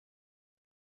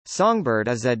Songbird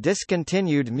is a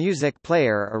discontinued music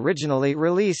player originally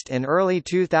released in early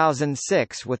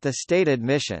 2006 with the stated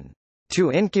mission,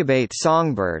 "to incubate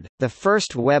Songbird, the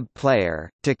first web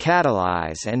player, to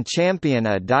catalyze and champion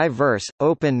a diverse,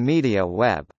 open media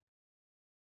web."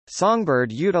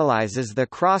 Songbird utilizes the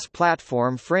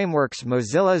cross-platform frameworks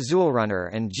Mozilla Zulrunner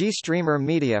and GStreamer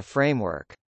Media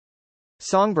Framework.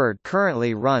 Songbird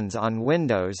currently runs on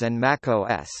Windows and Mac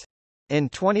OS. In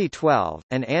 2012,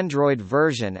 an Android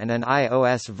version and an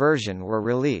iOS version were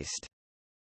released.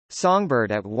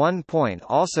 Songbird at one point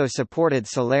also supported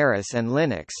Solaris and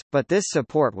Linux, but this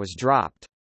support was dropped.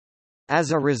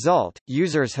 As a result,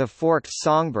 users have forked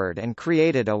Songbird and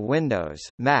created a Windows,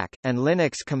 Mac, and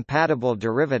Linux-compatible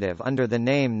derivative under the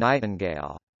name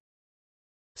Nightingale.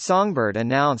 Songbird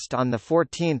announced on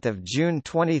 14 June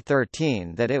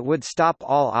 2013 that it would stop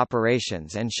all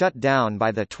operations and shut down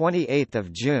by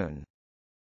 28 June.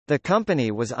 The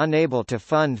company was unable to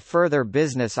fund further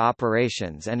business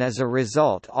operations, and as a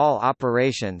result all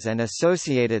operations and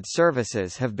associated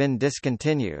services have been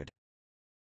discontinued.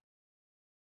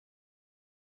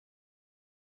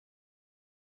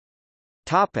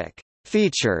 Topic: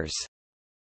 Features.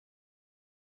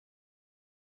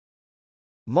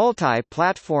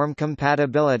 Multi-platform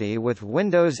compatibility with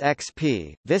Windows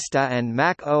XP, Vista and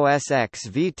Mac OS X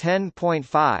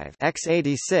v10.5,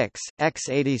 x86,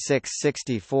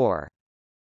 x86-64.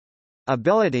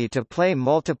 Ability to play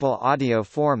multiple audio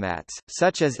formats,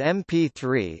 such as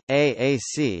MP3,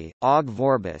 AAC, OGG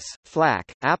Vorbis,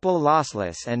 FLAC, Apple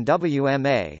Lossless and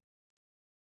WMA.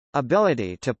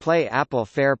 Ability to play Apple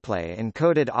FairPlay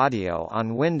encoded audio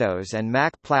on Windows and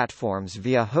Mac platforms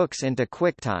via hooks into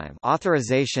QuickTime.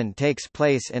 Authorization takes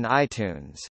place in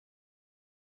iTunes.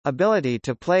 Ability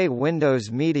to play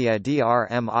Windows Media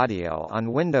DRM audio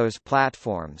on Windows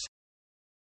platforms.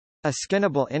 A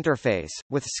skinnable interface,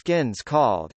 with skins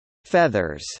called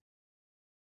feathers.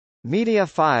 Media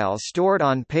files stored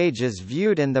on pages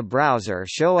viewed in the browser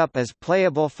show up as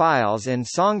playable files in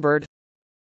Songbird.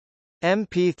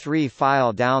 MP3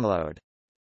 file download.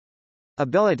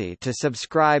 Ability to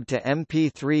subscribe to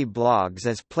MP3 blogs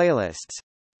as playlists.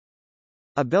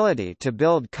 Ability to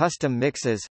build custom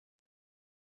mixes.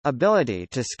 Ability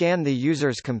to scan the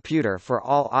user's computer for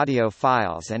all audio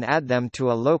files and add them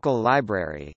to a local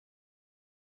library.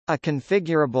 A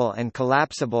configurable and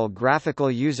collapsible graphical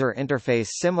user interface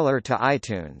similar to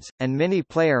iTunes, and mini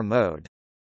player mode.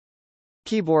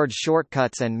 Keyboard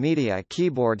shortcuts and media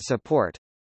keyboard support.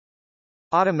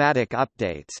 Automatic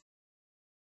updates.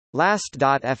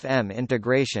 Last.fm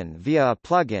integration via a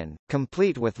plugin,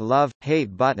 complete with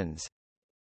love-hate buttons.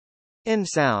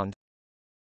 InSound.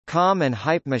 COM and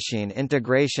HypeMachine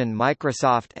integration.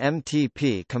 Microsoft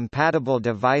MTP compatible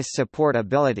device support.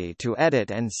 Ability to edit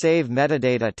and save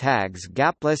metadata tags.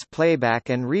 Gapless playback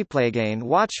and replay. Gain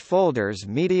watch folders.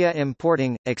 Media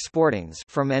importing, exportings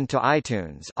from and to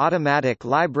iTunes. Automatic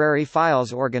library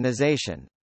files organization.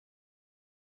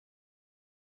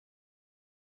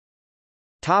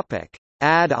 Topic: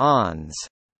 Add-ons.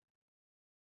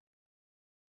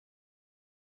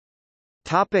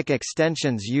 Topic: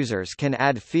 Extensions. Users can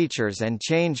add features and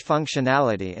change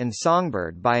functionality in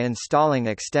Songbird by installing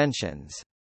extensions.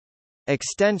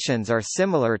 Extensions are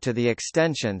similar to the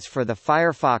extensions for the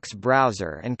Firefox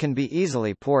browser and can be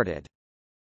easily ported.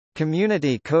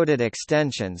 Community-coded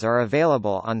extensions are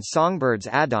available on Songbird's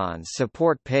add-ons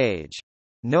support page.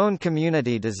 Known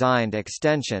community-designed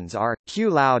extensions are,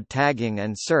 QLoud tagging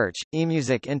and search,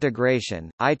 eMusic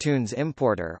integration, iTunes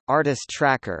importer, artist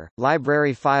tracker,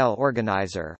 library file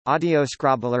organizer, audio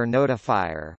scrobbler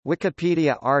notifier,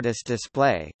 Wikipedia artist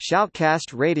display,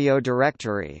 Shoutcast radio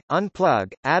directory,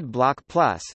 Unplug, AdBlock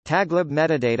Plus, Taglib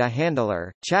metadata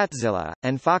handler, Chatzilla,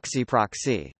 and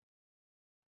FoxyProxy.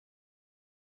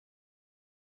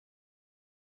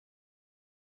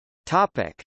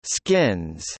 Topic: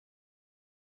 Skins.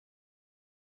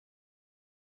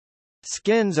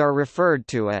 Skins are referred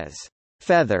to as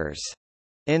feathers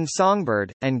in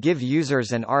Songbird, and give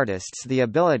users and artists the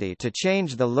ability to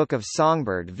change the look of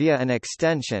Songbird via an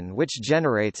extension which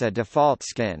generates a default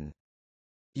skin.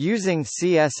 Using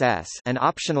CSS and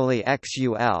optionally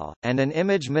XUL, and an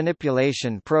image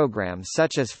manipulation program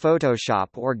such as Photoshop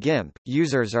or GIMP,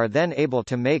 users are then able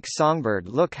to make Songbird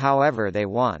look however they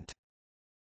want.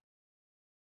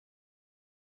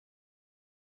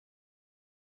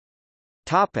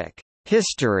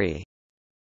 History.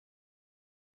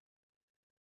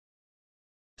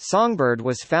 Songbird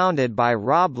was founded by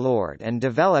Rob Lord and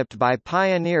developed by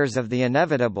pioneers of the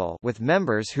inevitable with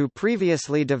members who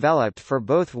previously developed for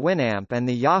both Winamp and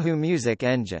the Yahoo Music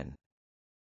engine.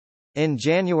 In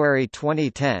January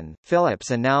 2010,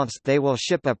 Philips announced they will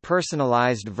ship a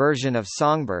personalized version of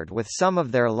Songbird with some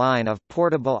of their line of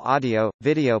portable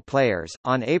audio-video players.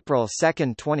 On April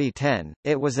 2, 2010,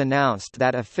 it was announced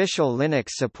that official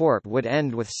Linux support would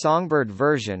end with Songbird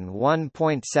version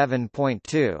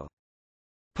 1.7.2.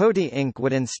 POTI Inc.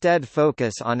 would instead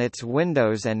focus on its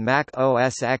Windows and Mac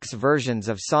OS X versions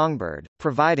of Songbird,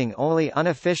 providing only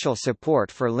unofficial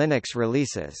support for Linux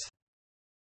releases.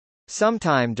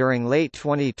 Sometime during late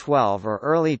 2012 or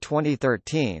early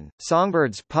 2013,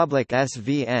 Songbird's public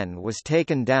SVN was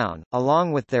taken down,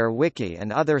 along with their wiki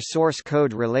and other source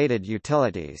code-related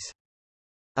utilities.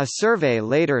 A survey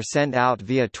later sent out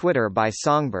via Twitter by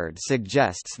Songbird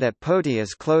suggests that POTI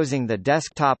is closing the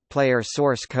desktop player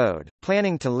source code,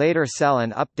 planning to later sell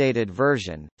an updated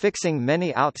version, fixing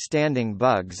many outstanding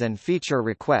bugs and feature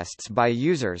requests by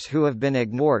users who have been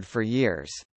ignored for years.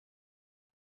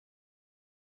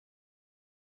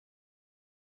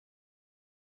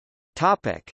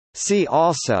 See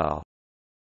also: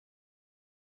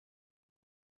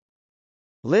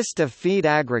 List of feed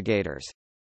aggregators,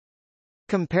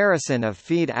 comparison of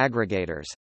feed aggregators,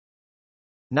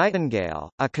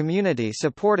 Nightingale, a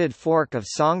community-supported fork of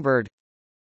Songbird,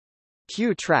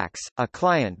 Q-Tracks, a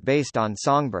client based on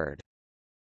Songbird.